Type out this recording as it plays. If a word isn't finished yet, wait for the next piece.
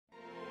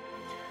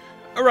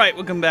Alright,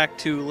 welcome back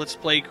to Let's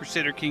Play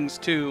Crusader Kings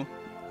 2.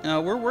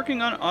 We're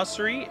working on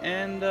Ossuary,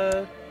 and,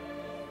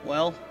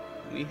 well,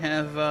 we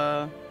have,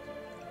 our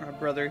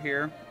brother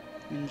here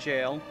in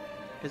jail,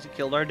 because he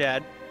killed our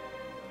dad.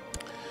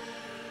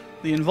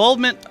 The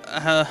involvement,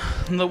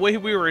 the way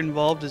we were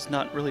involved is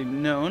not really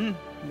known,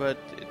 but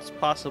it's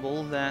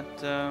possible that,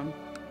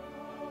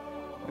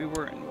 we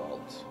were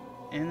involved.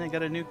 And they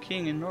got a new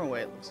king in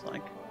Norway, it looks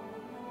like.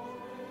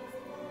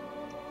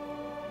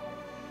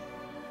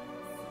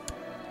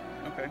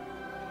 Okay.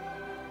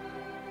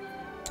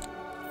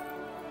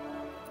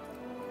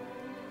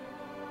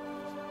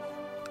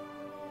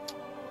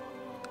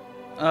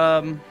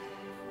 Other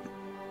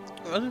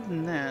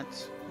than that,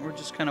 we're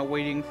just kind of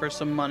waiting for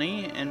some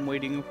money and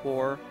waiting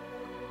for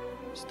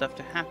stuff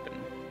to happen.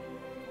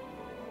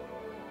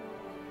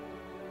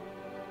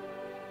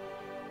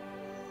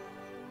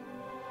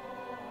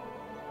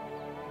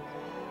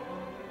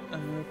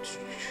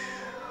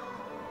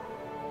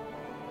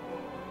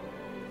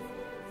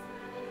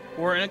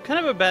 We're in a kind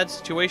of a bad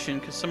situation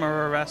because some of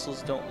our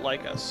vassals don't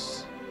like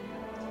us.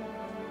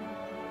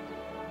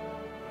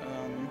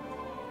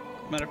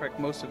 Matter of fact,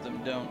 most of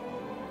them don't.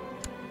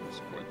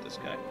 Support this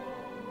guy.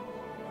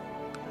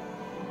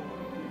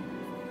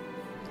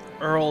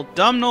 Earl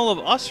Domhnall of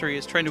Ossuary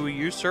is trying to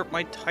usurp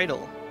my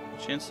title.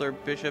 Chancellor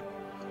Bishop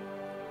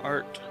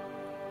Art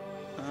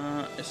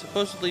is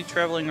supposedly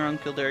traveling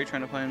around Kildare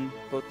trying to find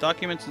both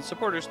documents and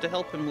supporters to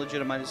help him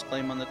legitimize his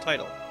claim on the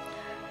title.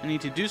 I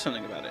need to do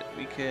something about it.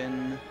 We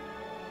can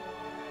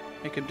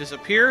make him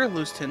disappear,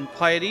 lose 10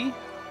 piety,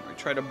 or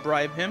try to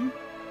bribe him,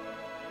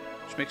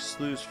 which makes us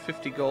lose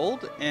 50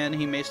 gold, and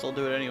he may still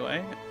do it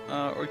anyway.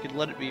 Or we could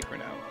let it be for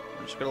now.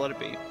 I'm just gonna let it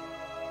be.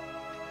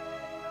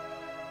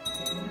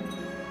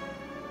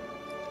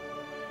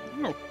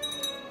 Oh.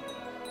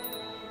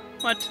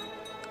 What?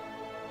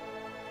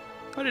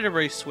 Why did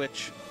everybody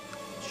switch?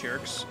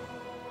 Jerks.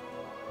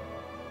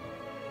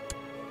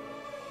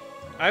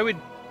 I would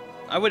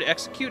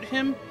execute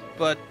him,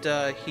 but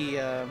I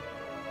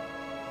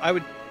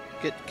would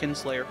get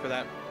Kinslayer for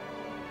that.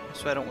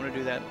 So I don't want to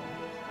do that.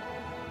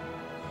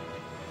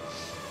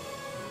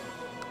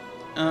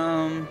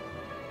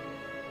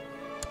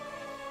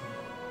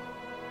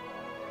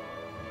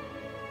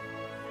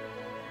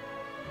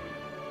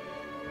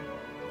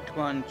 Come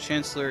on,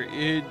 Chancellor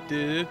Ed.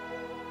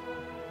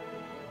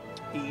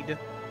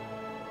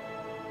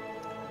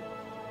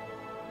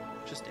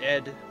 Just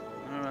Ed.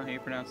 I don't know how you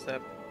pronounce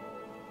that.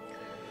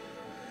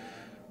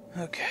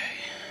 Okay.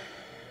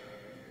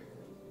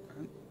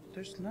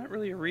 There's not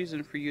really a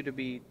reason for you to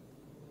be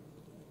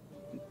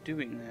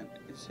doing that,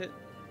 is it?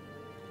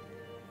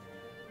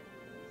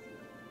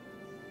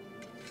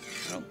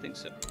 I don't think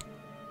so.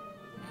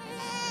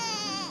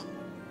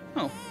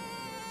 Oh.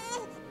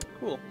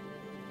 Cool.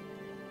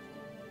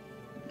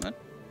 What?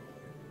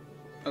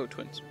 Oh,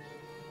 twins.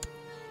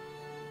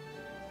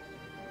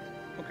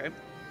 Okay.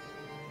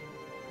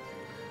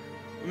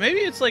 Maybe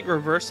it's like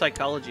reverse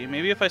psychology.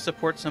 Maybe if I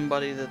support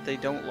somebody that they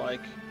don't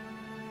like,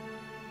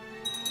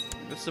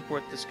 let's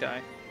support this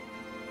guy.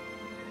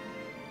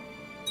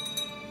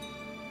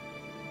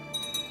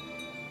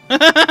 Look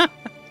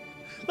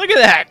at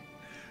that!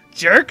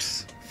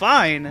 Jerks!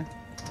 Fine.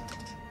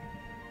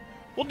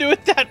 We'll do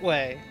it that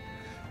way.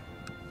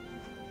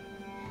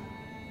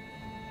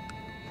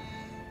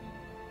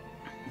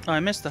 Oh,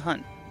 I missed the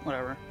hunt.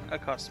 Whatever.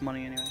 That costs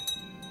money anyway.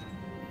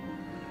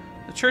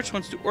 The church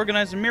wants to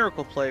organize a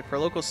miracle play for a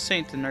local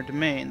saint in our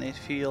domain. They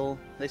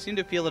seem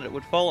to feel that it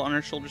would fall on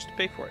our shoulders to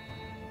pay for it.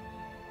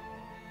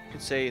 You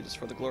could say it is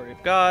for the glory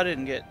of God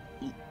and get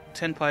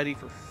 10 piety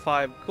for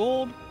 5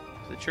 gold.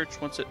 If the church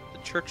wants it, the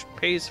church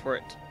pays for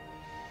it.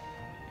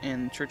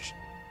 And the church,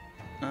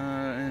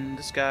 and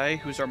this guy,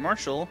 who's our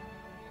marshal,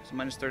 is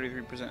minus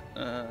 33%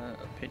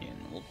 opinion.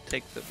 We'll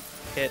take the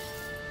hit.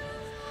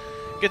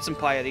 Get some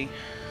piety.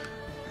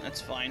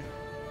 That's fine.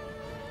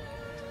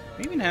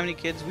 We even have any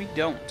kids? We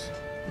don't.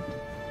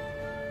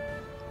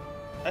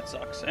 That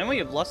sucks. And we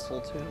have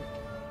Lustful, too.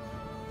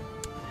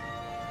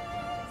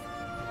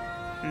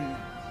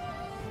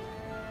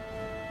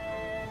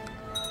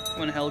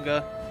 Come on,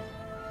 Helga.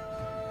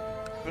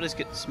 Everybody's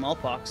getting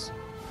smallpox.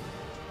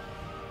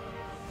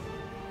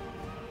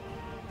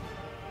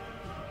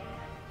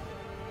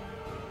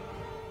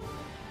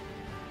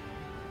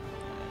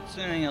 Is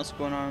there anything else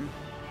going on?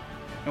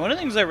 And one of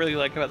the things I really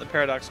like about the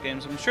Paradox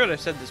games, I'm sure I've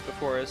said this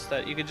before, is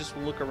that you can just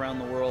look around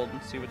the world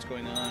and see what's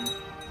going on.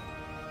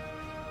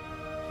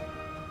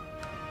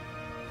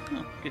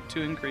 Oh, get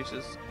 2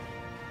 increases.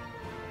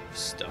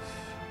 Stuff.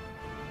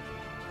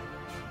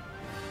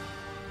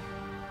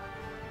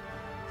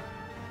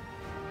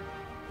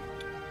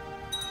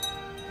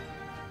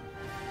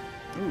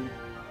 Ooh,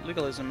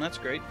 legalism, that's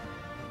great.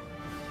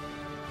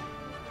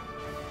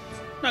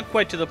 Not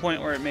quite to the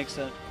point where it makes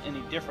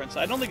any difference.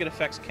 I don't think it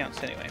affects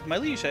counts anyway. My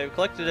liege, I have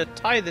collected a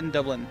tithe in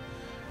Dublin.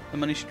 The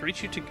money should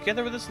reach you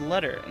together with this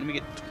letter, and we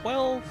get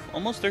 12,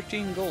 almost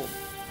 13 gold.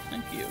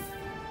 Thank you,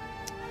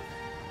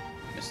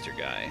 Mr.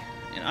 Guy.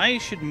 And I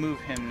should move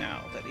him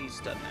now that he's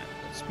done that.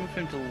 Let's move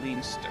him to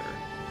Leinster.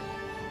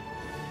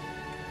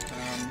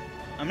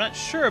 I'm not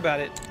sure about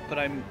it, but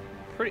I'm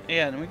pretty...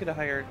 Yeah, and we get a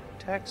higher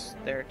tax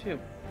there, too.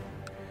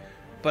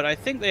 But I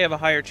think they have a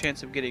higher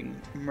chance of getting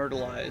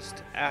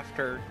myrtleized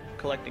after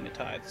collecting a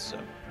tithe, so...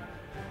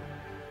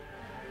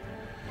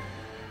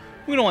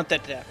 We don't want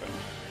that to happen.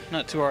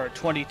 Not to our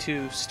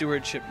 22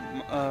 stewardship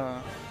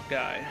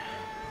guy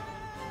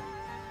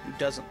who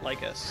doesn't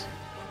like us.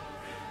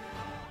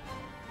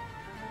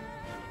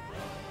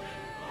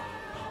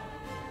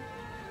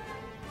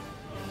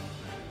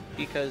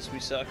 Because we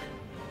suck.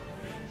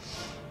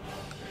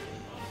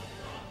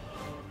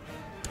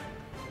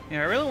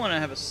 Yeah, I really want to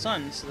have a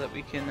son so that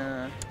we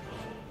can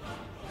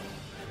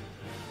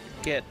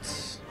get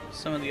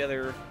some of the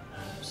other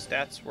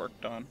stats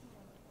worked on.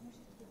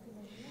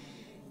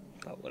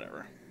 But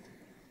whatever.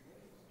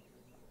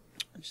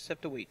 I just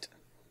have to wait.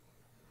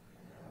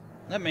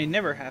 That may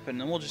never happen,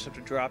 and we'll just have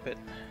to drop it.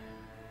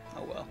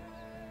 Oh well.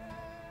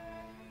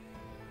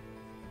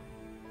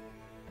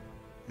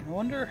 I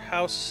wonder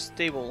how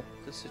stable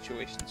the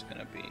situation's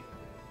gonna be.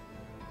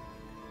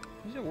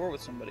 He's at war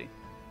with somebody.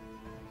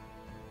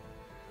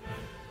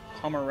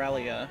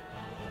 Pomeralia.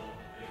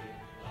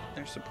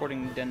 They're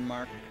supporting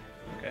Denmark.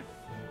 Okay.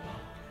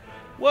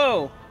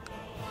 Whoa!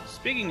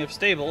 Speaking of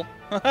stable.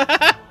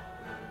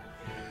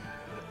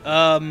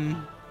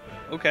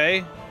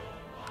 Okay.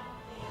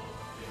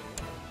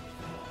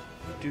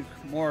 Duke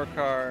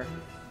Morcar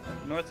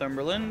of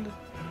Northumberland.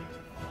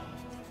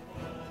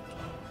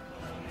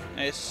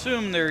 I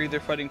assume they're either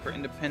fighting for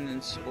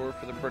independence or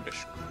for the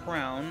British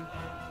Crown.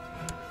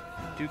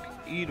 Duke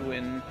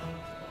Edwin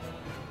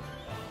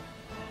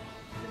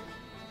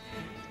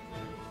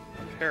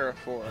of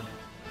Hereford.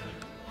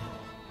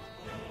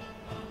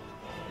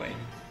 Wait.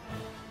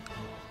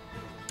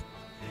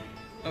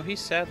 Oh, he's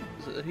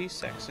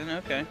Saxon,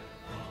 okay.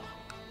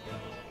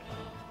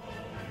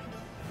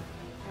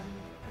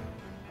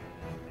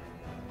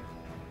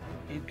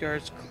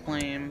 Edgar's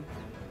claim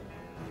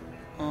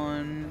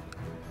on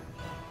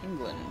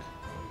England.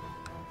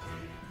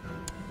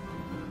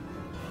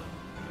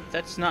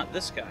 That's not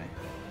this guy.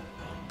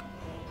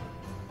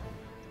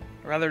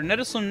 A rather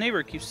nettlesome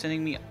neighbor keeps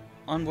sending me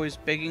envoys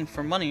begging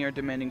for money or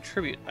demanding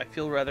tribute. I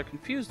feel rather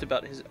confused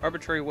about his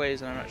arbitrary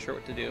ways and I'm not sure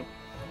what to do.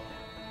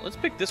 Let's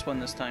pick this one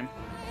this time.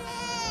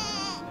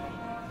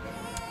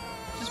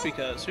 Just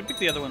because. We picked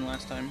the other one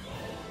last time.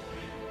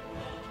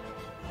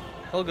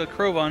 Helga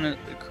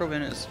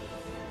Crovan is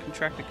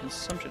contracted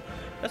consumption.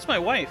 That's my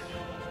wife.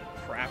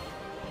 Crap.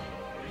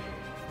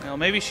 Well,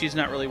 maybe she's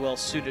not really well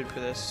suited for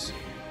this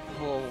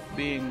whole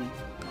being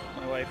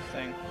my wife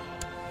thing.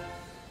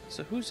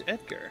 So who's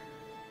Edgar?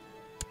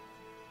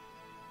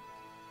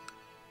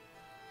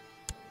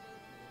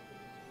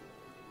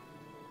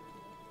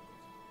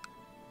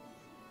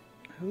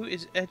 Who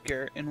is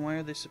Edgar and why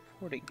are they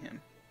supporting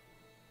him?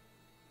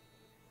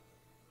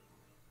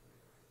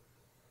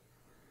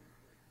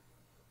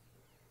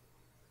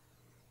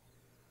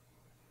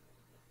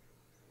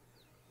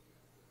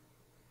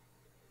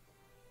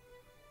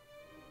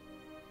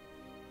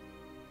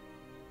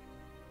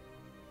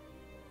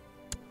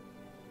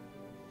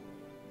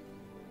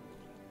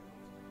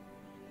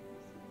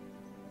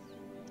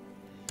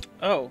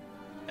 Oh,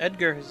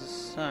 Edgar is his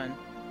son.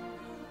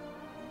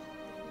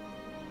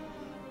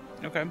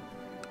 Okay.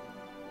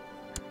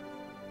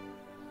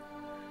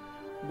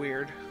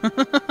 Weird.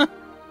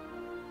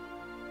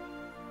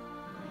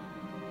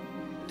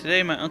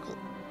 Today my uncle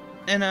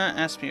Enna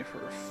asked me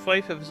for a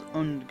fief of his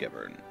own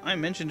govern. I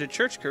mentioned a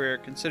church career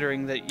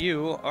considering that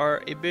you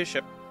are a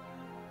bishop.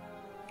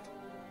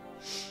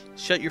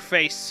 Shut your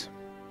face.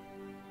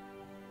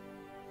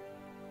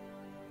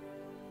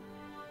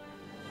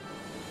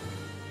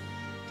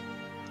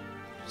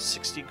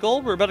 $60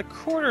 gold. We're about a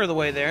quarter of the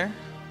way there.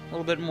 A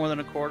little bit more than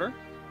a quarter.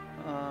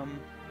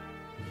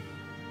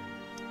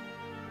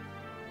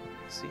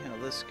 Let's see how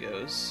this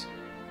goes.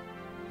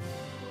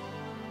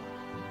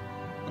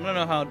 I don't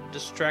know how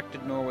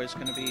distracted Norway's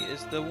going to be.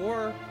 Is the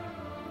war...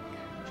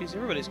 Geez,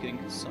 everybody's getting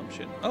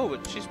consumption. Oh,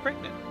 but she's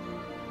pregnant.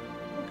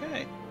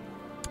 Okay.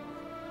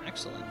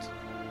 Excellent.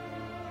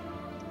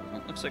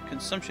 Well, looks like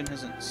consumption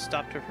hasn't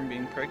stopped her from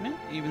being pregnant,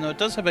 even though it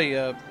does have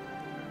a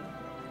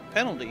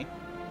penalty,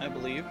 I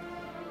believe.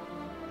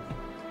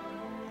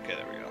 Okay,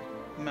 there we go.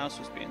 The mouse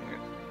was being weird.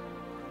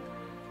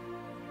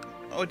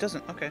 Oh, it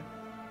doesn't. Okay.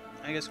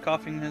 I guess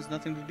coughing has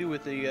nothing to do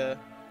with the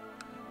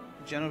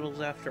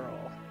genitals after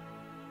all.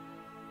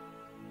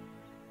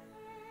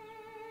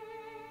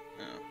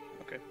 Oh,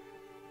 okay.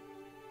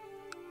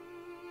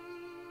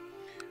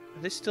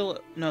 Are they still...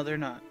 No, they're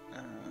not.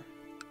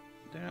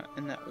 They're not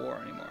in that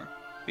war anymore.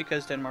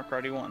 Because Denmark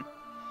already won.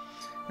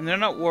 And they're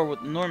not at war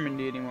with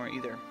Normandy anymore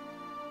either.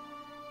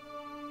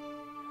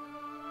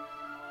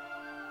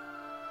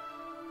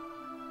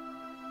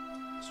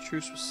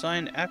 Truce was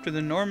signed after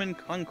the Norman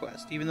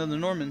conquest, even though the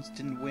Normans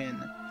didn't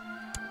win.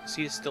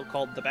 He is still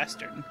called the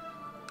Bastard.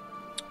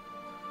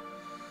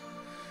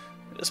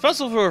 It's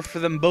possible for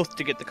them both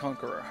to get the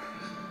Conqueror.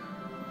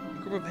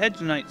 A group of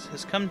hedge knights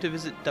has come to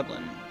visit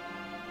Dublin.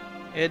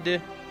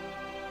 Aid?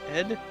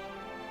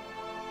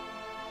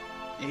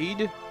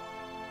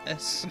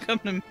 has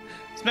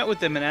met with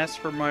them and asked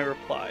for my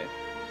reply.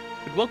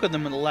 We'd welcome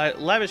them with a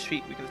lavish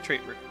feat because the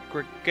trait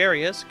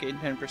gregarious, gain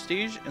 10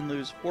 prestige, and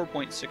lose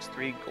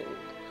 4.63 gold.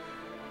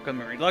 Come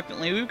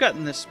reluctantly, we've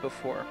gotten this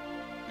before.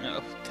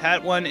 No,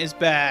 that one is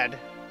bad.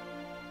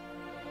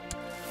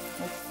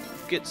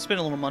 We'll spend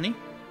a little money,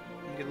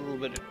 get a little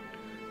bit of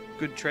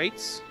good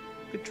traits.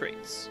 Good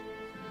traits.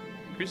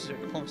 Increases our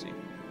diplomacy.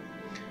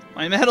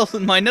 My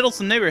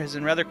nettlesome neighbor has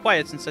been rather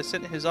quiet since I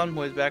sent his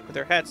envoys back with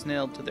their hats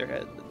nailed to their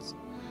heads.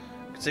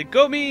 I could say,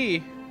 "Go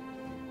me!"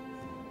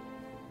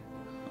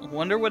 I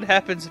wonder what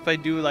happens if I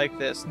do like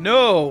this.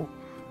 No!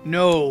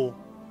 No!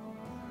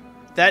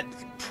 That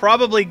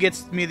probably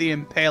gets me the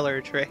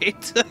Impaler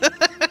trait.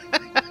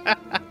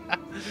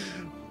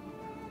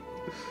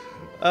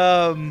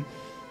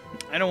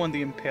 I don't want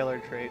the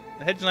Impaler trait.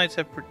 The Hedge Knights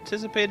have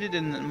participated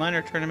in a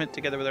minor tournament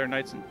together with our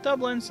knights in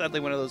Dublin. Sadly,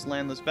 one of those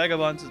landless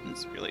vagabonds has been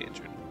severely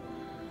injured.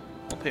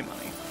 We'll pay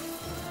money.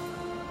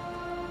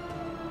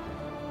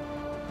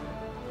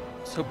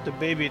 Let's hope the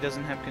baby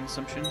doesn't have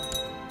consumption.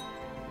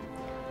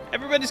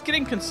 Everybody's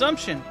getting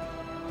consumption!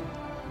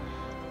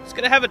 It's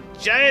gonna have a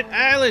giant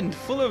island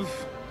full of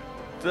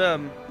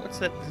what's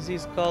that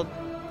disease called?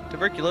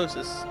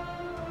 Tuberculosis.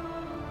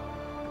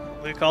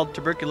 We call it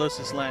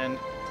Tuberculosis Land.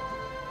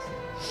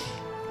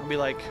 It'll be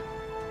like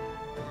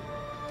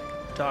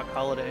Doc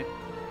Holiday.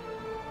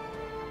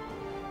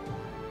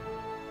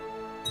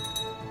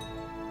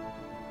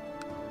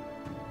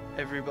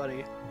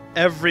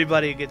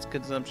 Everybody gets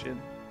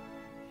consumption.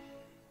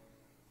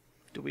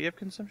 Do we have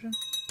consumption?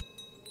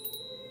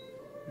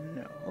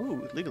 No.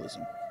 Ooh,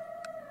 legalism.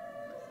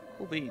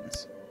 Cool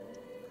beans.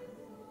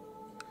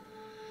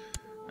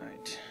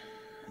 Alright.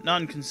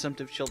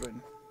 Non-consumptive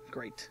children.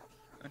 Great.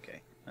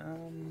 Okay.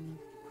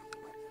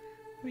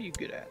 What are you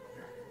good at?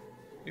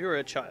 You're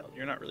a child.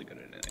 You're not really good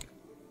at anything.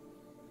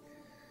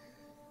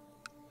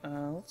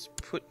 Let's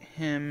put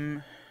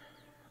him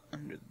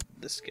under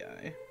this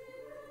guy.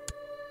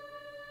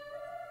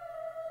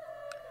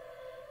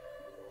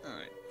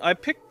 Alright. I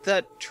picked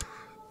that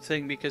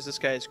thing because this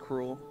guy is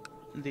cruel.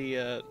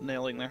 The,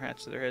 nailing their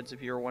hats to their heads,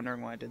 if you were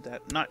wondering why I did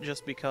that. Not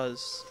just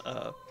because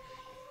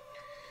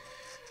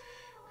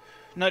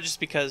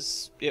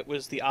it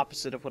was the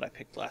opposite of what I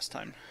picked last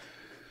time.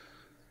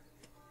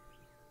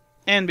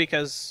 And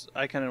because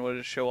I kind of wanted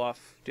to show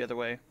off the other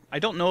way. I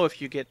don't know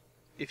if you get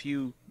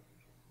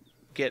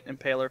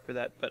Impaler for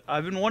that, but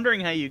I've been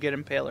wondering how you get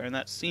Impaler, and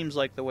that seems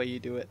like the way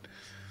you do it.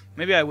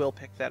 Maybe I will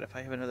pick that if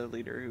I have another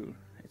leader who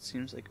it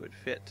seems like it would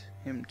fit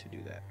him to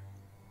do that.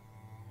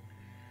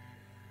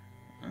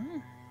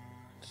 Oh,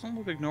 doesn't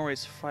look like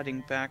Norway's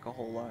fighting back a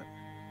whole lot.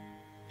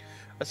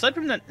 Aside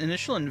from that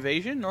initial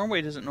invasion,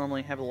 Norway doesn't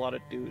normally have a lot of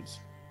dudes.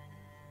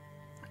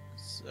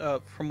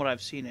 From what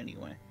I've seen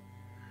anyway.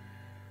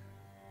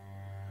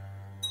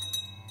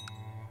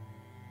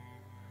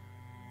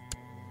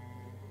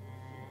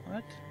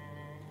 What?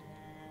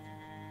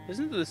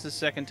 Isn't this the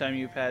second time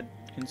you've had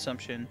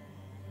consumption?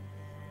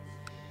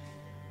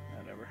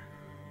 Whatever.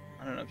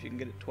 I don't know if you can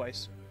get it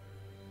twice.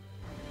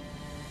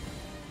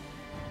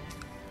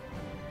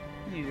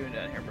 What are you doing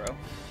down here, bro?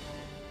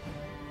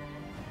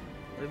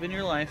 Living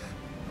your life.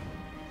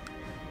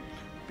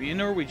 Be a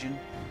Norwegian.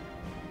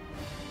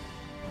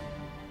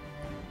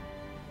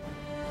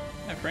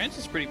 Yeah, France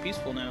is pretty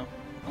peaceful now.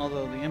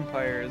 Although the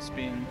Empire is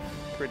being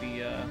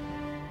pretty,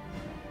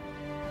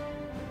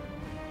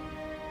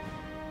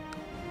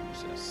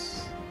 what's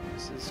this?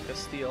 This is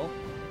Castile.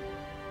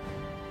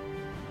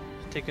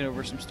 Taking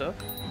over some stuff.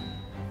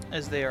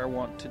 As they are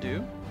wont to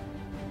do.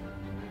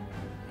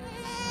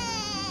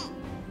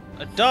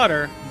 A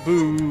daughter?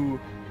 Boo!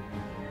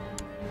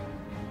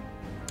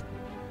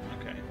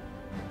 Okay.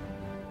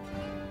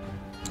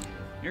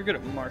 You're good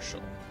at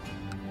martial.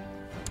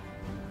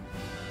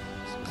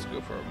 So let's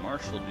go for a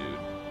martial dude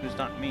who's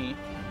not me.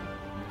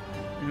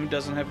 And who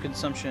doesn't have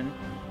consumption.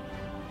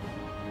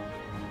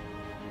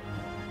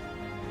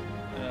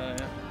 Yeah,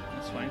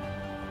 that's fine.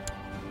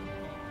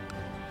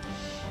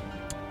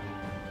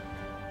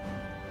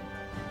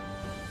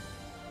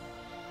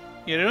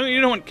 Yeah,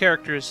 you don't want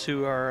characters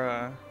who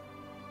are,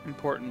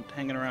 important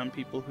hanging around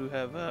people who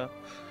have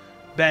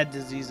bad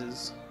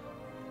diseases.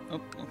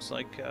 Oh, looks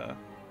like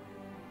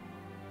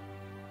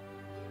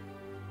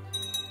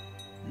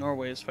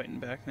Norway is fighting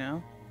back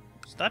now.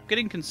 Stop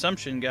getting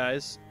consumption,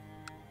 guys.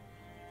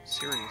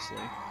 Seriously.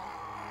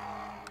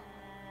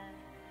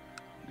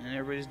 And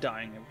everybody's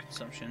dying of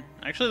consumption.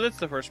 Actually, that's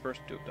the first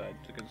person to have died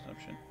to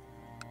consumption.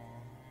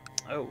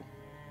 Oh.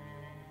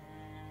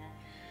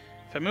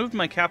 If I moved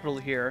my capital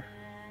here,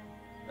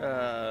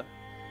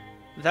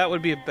 that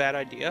would be a bad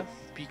idea,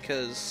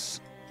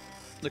 because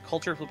the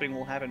culture flipping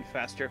will happen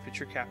faster if it's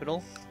your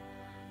capital,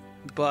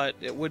 but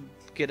it would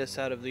get us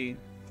out of the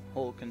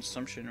whole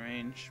consumption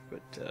range,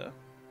 but,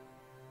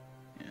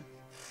 yeah.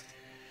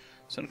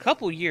 So in a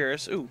couple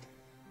years, ooh,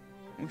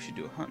 we should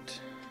do a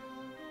hunt.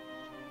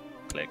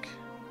 Click.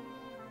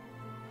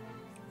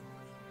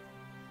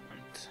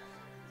 Hunt.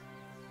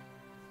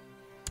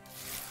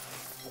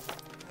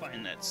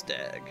 Find that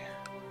stag.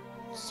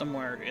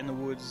 Somewhere in the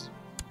woods.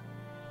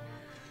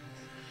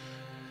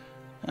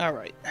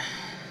 Alright.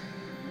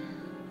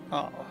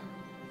 Oh,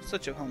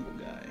 such a humble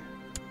guy.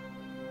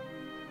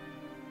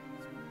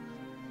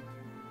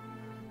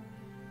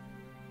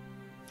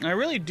 I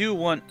really do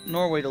want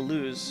Norway to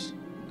lose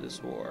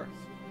this war.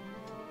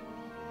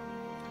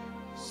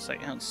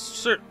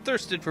 Sighthounds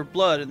thirsted for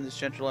blood in this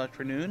gentle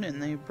afternoon,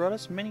 and they brought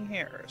us many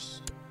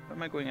hares. Why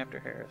am I going after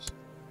hares?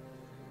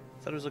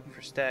 I thought I was looking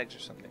for stags or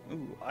something.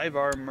 Ooh,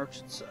 Ivar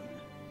Merchant's son.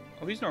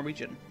 Oh, he's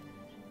Norwegian.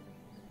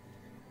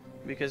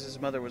 Because his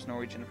mother was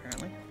Norwegian,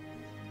 apparently.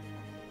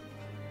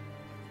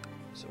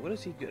 So what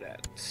is he good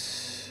at?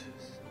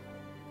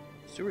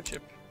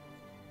 Stewardship.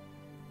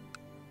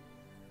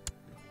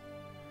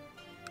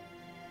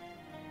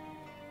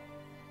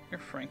 You're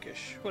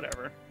Frankish.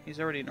 Whatever. He's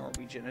already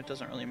Norwegian. It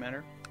doesn't really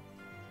matter.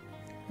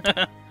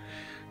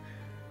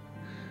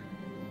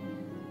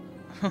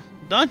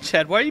 Don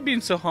Chad, why are you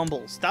being so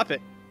humble? Stop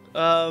it.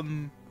 I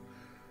don't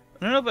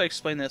know if I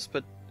explained this,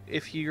 but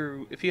if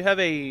you have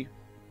a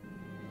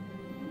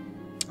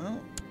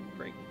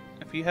great.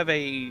 If you have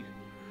a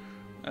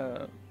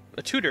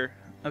tutor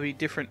of a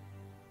different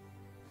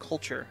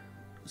culture,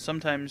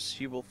 sometimes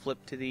you will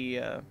flip to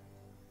the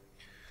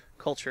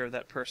culture of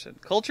that person.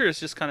 Culture is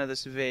just kind of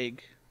this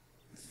vague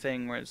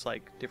thing where it's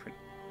like different.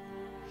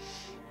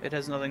 It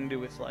has nothing to do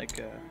with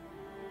like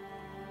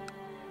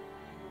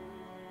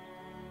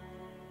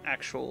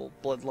actual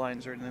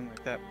bloodlines or anything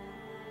like that.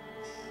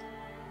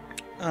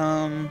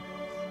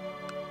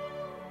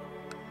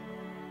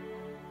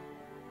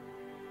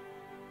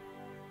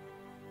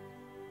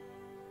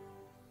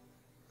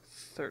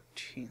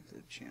 13th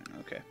of June,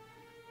 okay.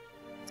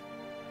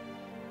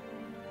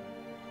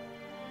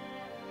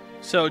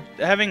 So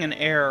having an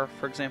heir,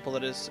 for example,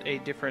 that is a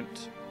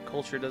different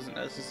culture doesn't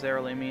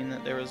necessarily mean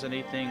that there was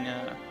anything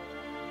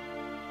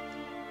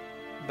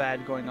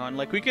bad going on.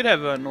 Like, we could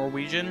have a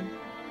Norwegian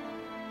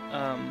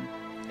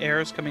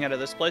heirs coming out of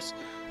this place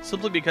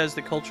simply because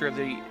the culture of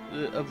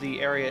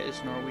the area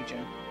is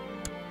Norwegian.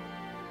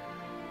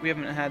 We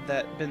haven't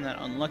been that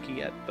unlucky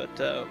yet, but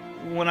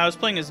when I was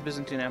playing as the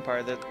Byzantine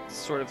Empire, that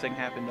sort of thing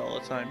happened all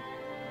the time.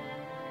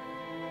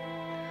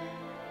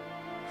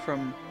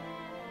 From,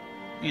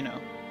 you know,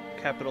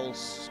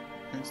 capitals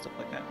and stuff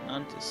like that.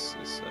 Nantes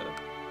is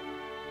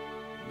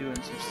doing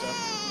some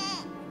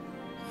stuff.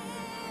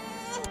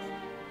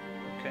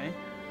 Okay.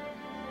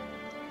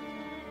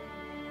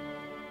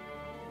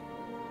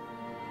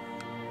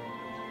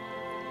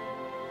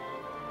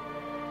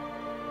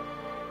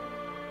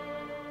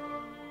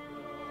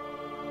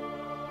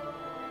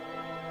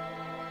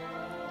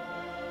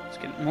 It's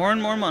getting more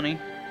and more money.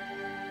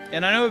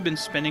 And I know I've been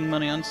spending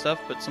money on stuff,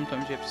 but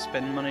sometimes you have to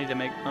spend money to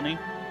make money.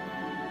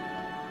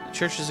 The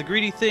church is a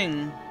greedy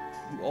thing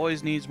who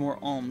always needs more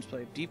alms, but I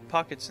have deep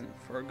pockets in it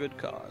for a good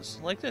cause.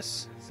 Like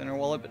this. Thinner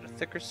wallet, but a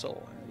thicker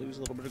soul. And I lose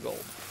a little bit of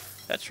gold.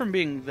 That's from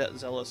being that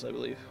zealous, I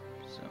believe.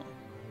 So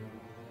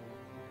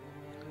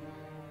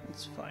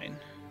that's fine.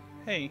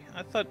 Hey,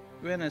 I thought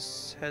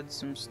Venice had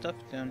some stuff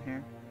down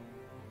here.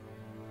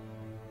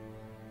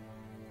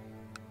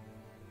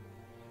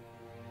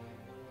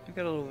 I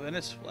got a little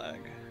Venice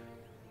flag.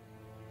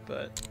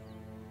 But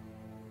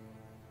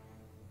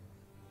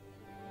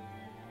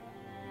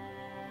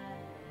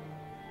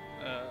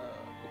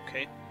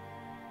okay.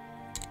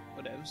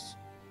 Whatevs.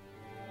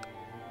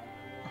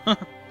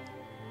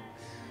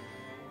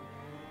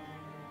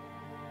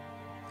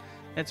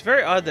 It's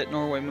very odd that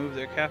Norway moved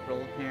their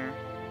capital here.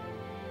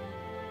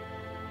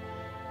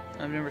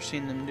 I've never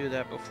seen them do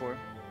that before.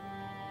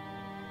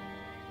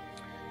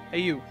 Hey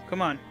you,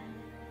 come on.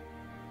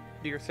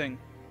 Do your thing.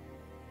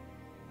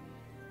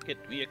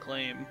 Get me a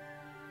claim.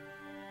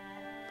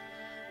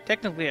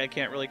 Technically, I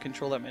can't really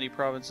control that many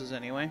provinces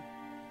anyway,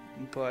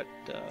 but,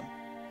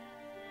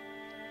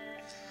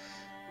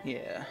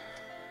 yeah.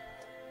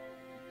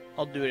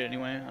 I'll do it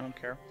anyway, I don't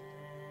care.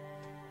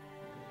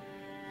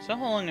 So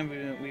how long have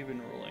we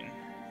been ruling?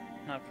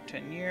 Not for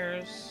 10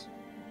 years.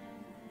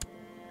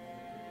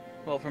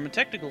 Well, from a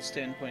technical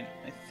standpoint,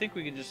 I think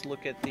we can just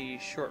look at the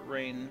short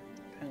reign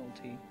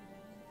penalty,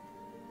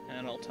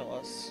 and it'll tell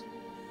us.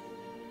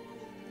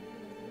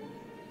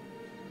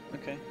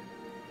 Okay.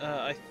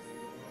 I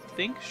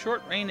think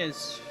short reign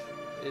is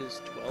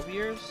 12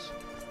 years.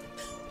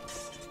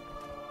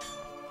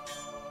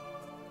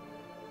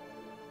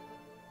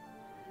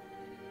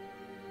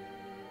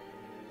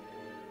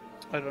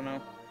 I don't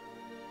know.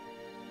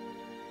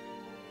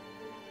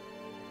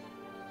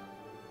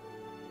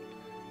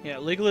 Yeah,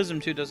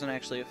 legalism 2 doesn't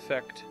actually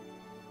affect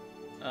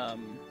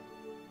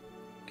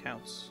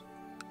counts.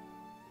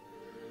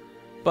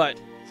 But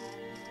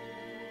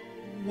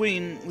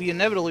when we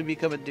inevitably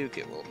become a duke,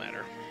 it will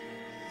matter.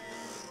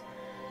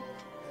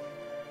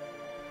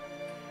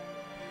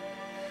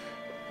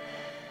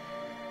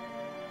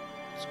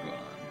 What's going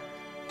on?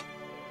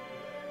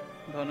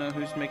 Don't know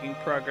who's making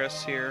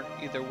progress here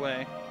either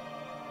way.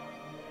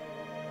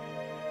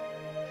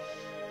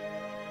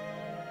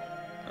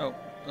 Oh,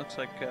 looks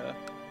like that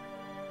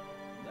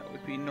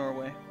would be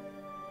Norway.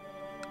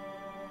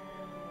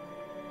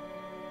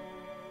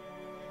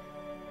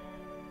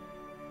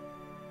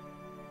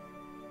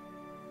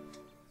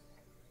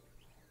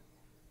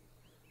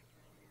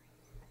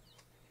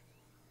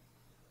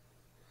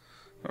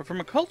 Or from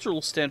a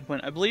cultural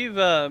standpoint, I believe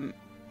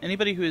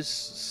anybody who is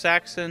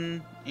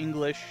Saxon,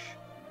 English,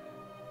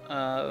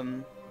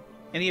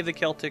 any of the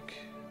Celtic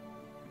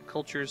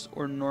cultures,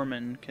 or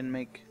Norman can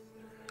make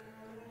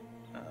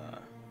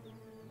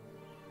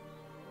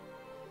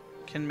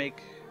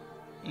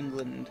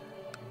England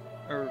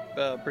or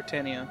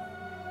Britannia.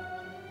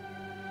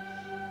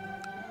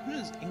 What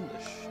is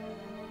English?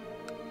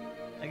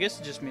 I guess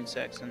it just means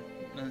Saxon.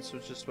 And this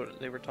was just what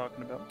they were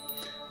talking about.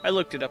 I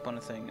looked it up on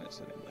a thing and it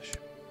said English.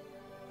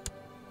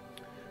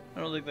 I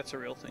don't think that's a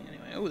real thing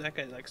anyway. Oh, that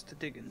guy likes to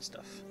dig and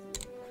stuff.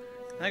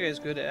 That guy's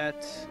good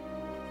at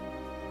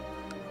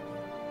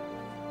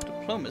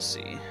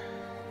diplomacy.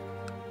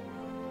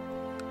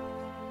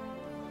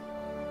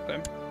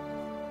 Okay.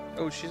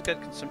 Oh, she's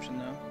got consumption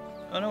though.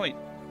 Oh no, wait.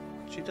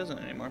 She doesn't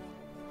anymore.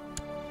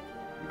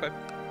 Okay.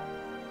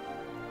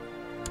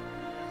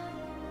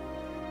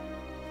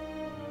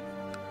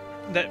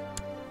 That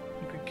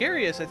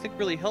gregarious, I think,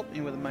 really helped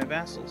me with my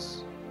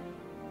vassals.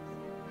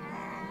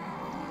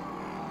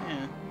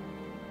 Yeah.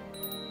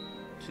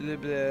 Blah,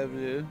 blah,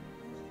 blah.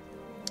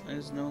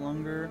 Is no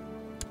longer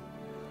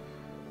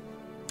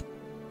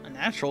a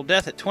natural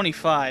death at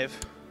 25.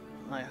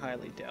 I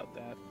highly doubt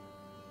that.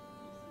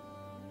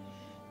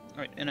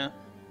 Alright, Inna,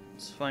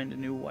 let's find a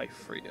new wife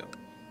for you.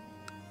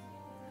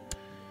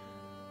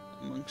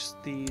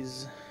 Amongst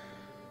these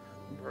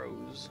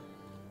bros.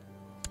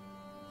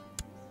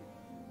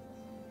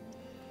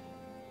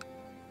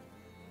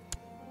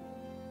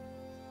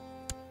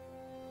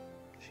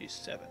 She's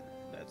 7.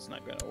 That's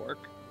not gonna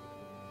work.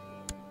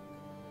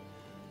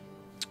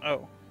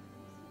 Oh.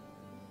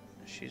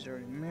 She's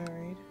already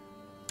married.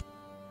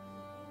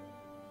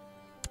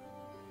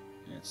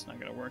 It's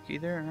not gonna work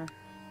either, huh?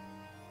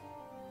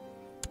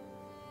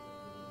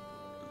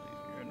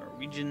 You're a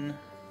Norwegian.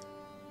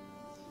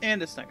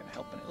 And it's not gonna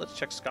help any. Let's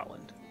check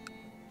Scotland.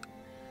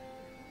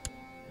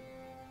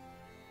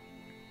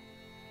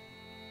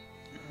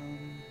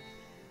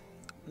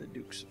 The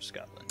Dukes of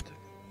Scotland.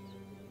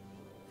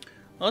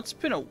 Well, it's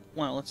been a...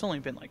 Well, it's only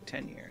been like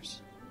 10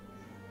 years.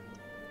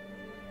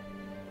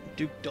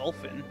 Duke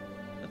Dolphin.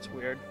 That's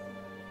weird.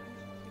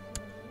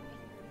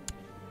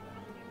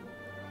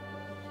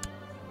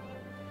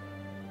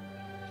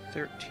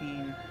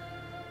 $13.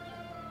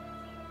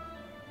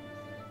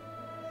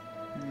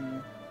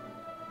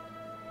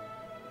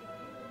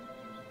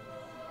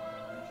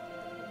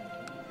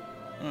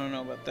 I don't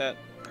know about that.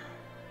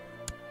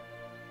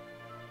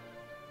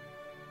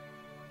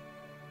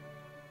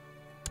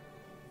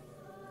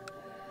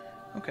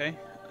 Okay.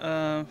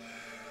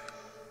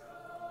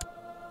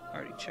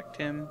 Already checked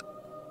him.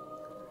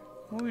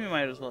 Well, we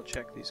might as well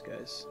check these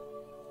guys.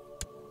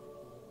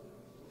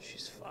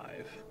 She's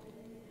 5.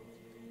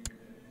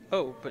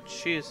 Oh, but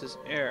she is his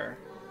heir.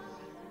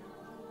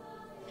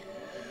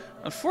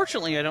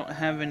 Unfortunately, I don't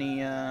have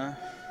any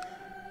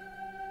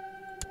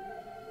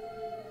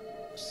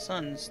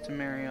sons to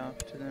marry off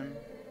to them.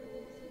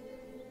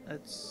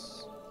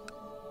 That's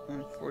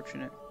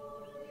unfortunate.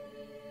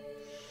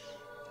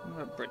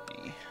 What about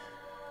Brittany?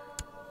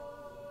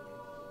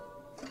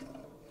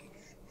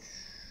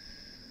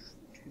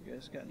 You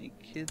guys got any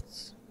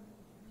kids?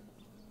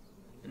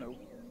 No.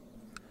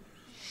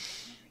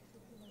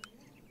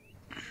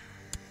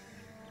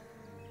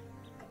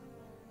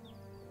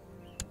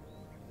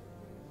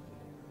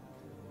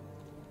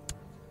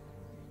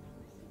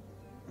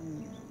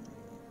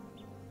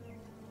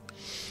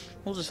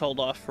 We'll just hold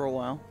off for a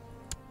while.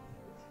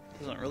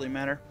 Doesn't really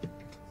matter.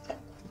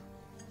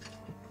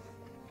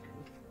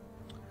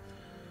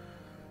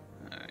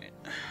 Alright.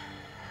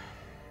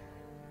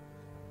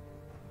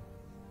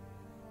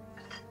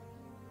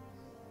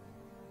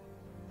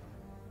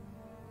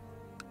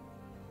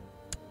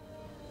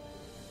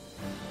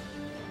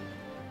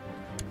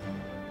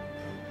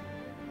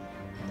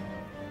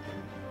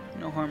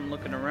 No harm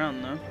looking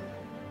around though.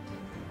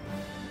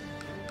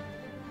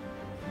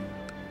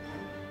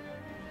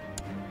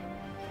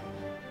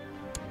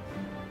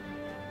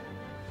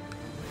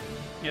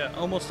 Yeah,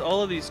 almost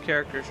all of these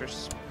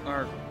characters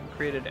are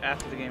created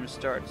after the game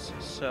starts,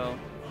 so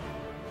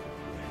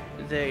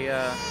they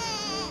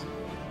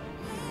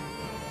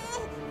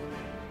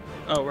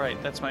Oh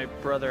right, that's my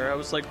brother. I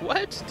was like,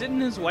 what?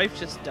 Didn't his wife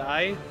just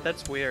die?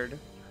 That's weird.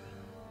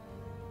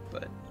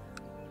 But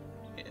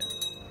yeah.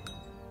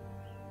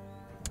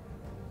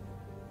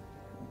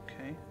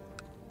 Okay.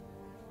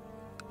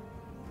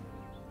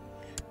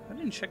 I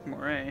didn't check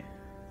Moray.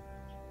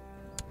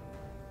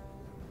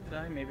 Did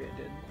I? Maybe I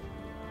did.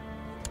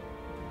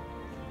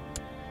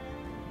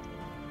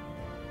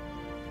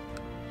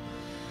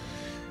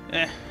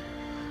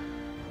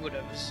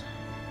 Whatevs.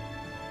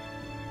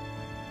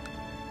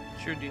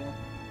 Sure deal.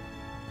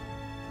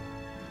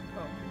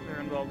 Oh, they're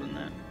involved in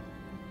that.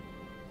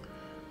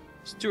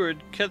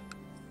 Steward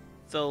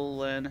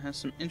Kethelin has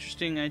some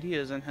interesting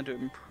ideas on how to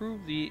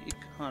improve the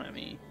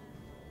economy.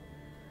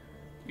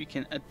 We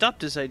can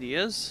adopt his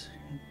ideas,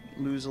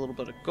 lose a little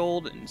bit of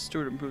gold, and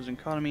Steward improves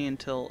economy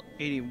until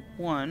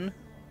 81.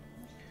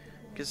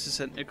 Gives us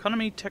an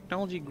economy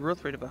technology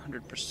growth rate of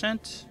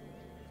 100%.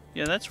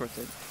 Yeah, that's worth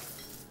it.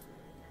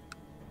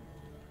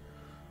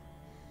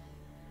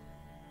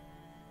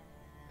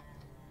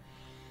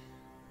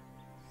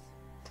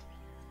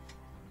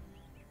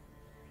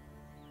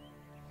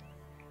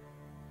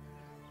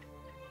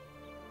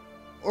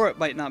 Or it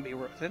might not be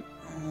worth it.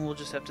 We'll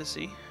just have to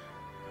see.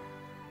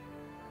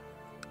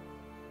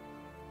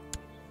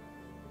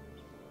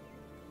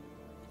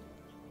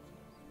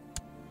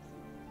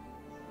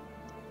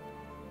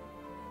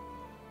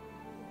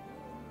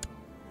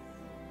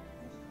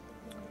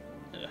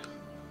 Ugh.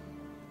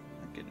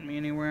 Not getting me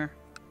anywhere.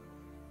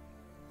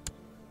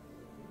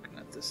 Looking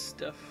at this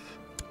stuff.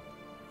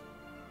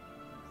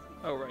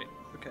 Oh, right.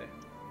 Okay.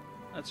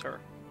 That's her.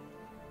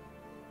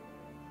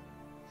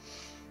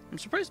 I'm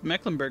surprised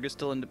Mecklenburg is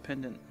still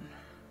independent.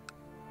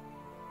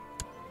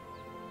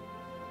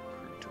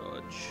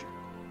 Dodge.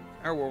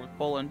 Our war with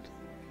Poland.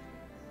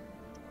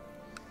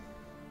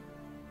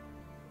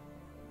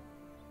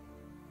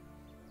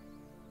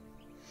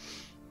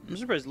 I'm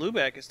surprised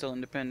Lubeck is still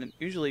independent.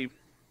 Usually,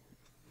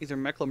 either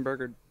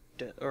Mecklenburg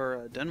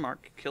or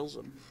Denmark kills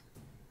them.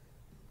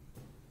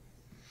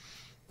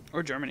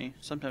 Or Germany.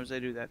 Sometimes they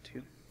do that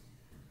too.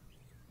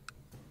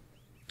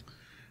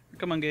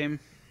 Come on, game.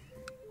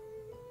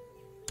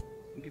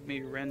 Give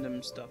me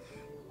random stuff.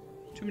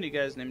 Too many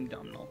guys named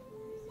Domhnall.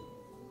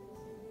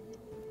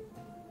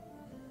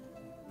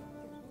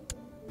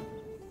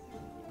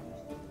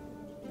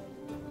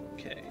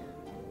 Okay.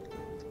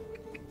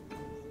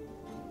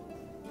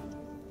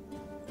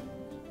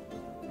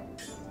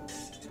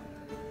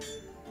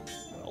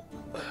 Well.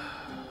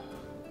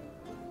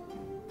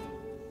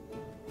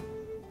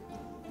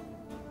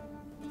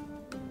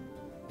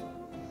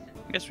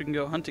 I guess we can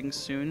go hunting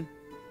soon.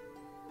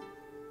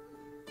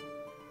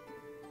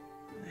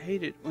 I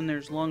hate it when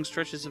there's long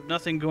stretches of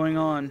nothing going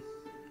on.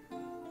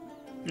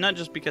 Not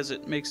just because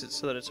it makes it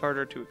so that it's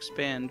harder to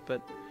expand,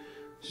 but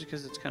just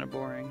because it's kind of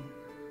boring.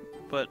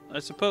 But I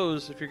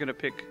suppose if you're going to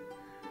pick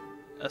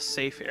a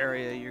safe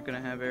area, you're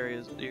going to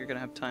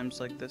have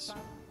times like this.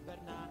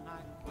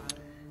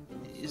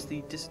 Is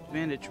the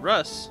disadvantage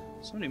Russ?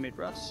 Somebody made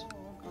Russ.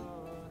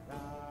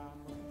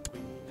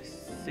 I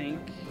think.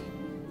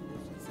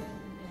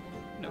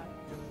 Nope.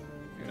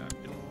 You're not.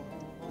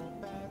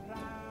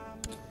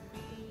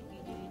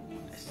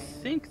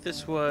 I think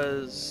this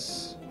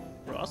was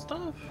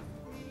Rostov?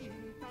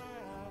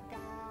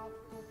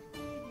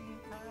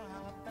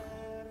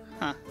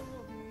 Huh.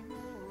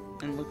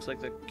 And looks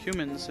like the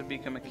Cumans have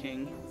become a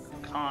king.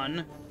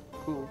 Khan.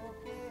 Cool.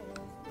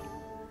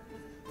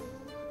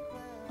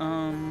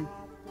 Oh,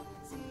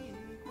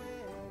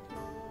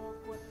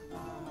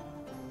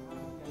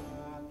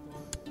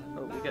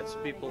 we got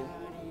some people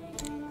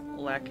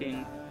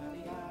lacking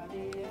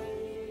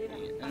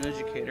an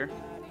educator.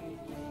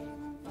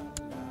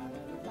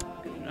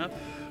 Good enough.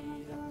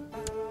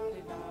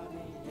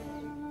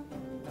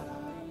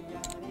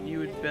 You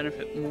would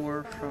benefit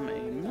more from a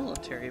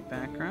military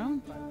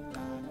background.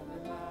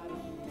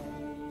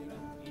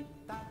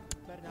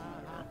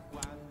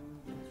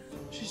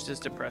 She's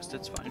just depressed,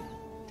 it's fine.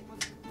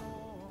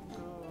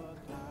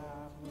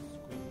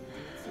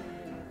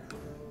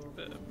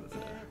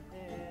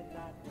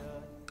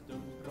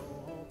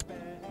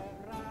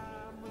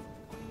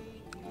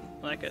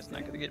 Well, that guy's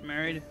not gonna get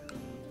married.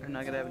 Or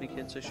not gonna have any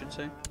kids, I should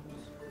say.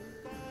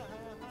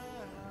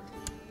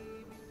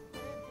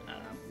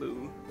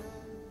 Boo.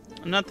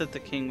 Not that the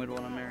king would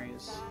want to marry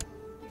his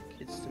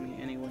kids to me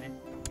anyway.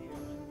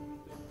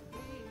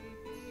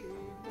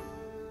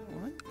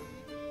 What?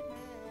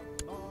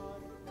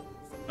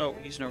 Oh,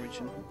 he's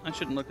Norwegian. I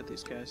shouldn't look at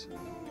these guys.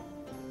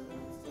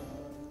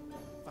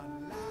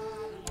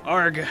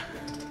 Arg!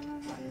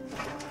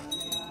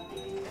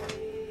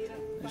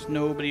 There's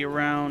nobody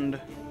around.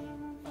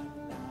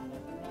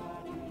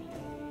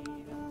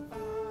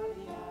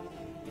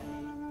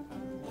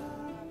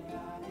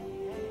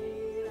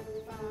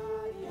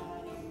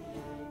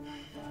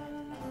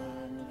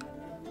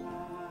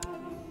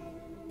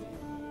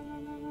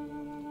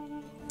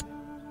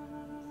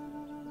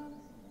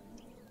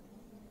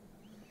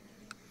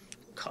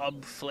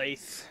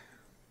 Cobflaith.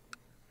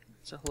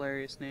 It's a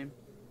hilarious name.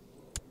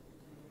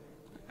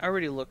 I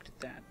already looked at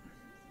that.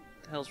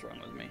 What the hell's wrong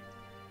with me?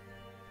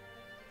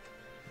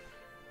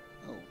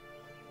 Oh,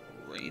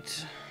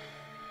 wait.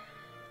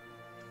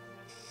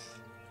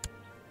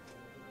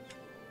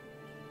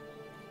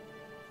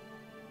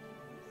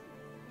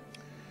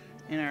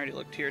 And I already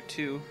looked here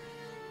too.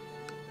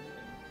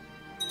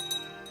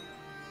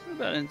 What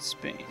about in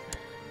Spain?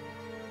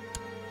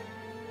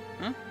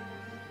 Huh?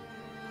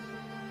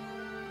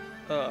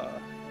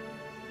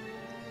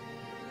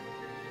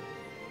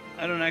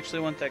 I don't actually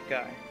want that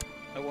guy.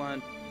 I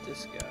want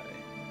this guy.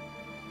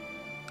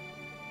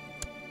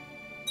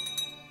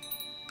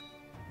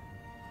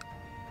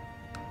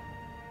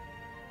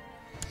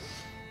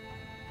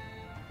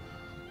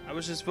 I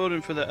was just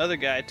voting for the other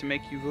guy to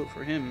make you vote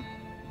for him,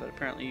 but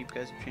apparently you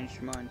guys have changed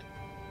your mind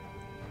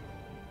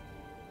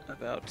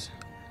about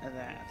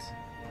that.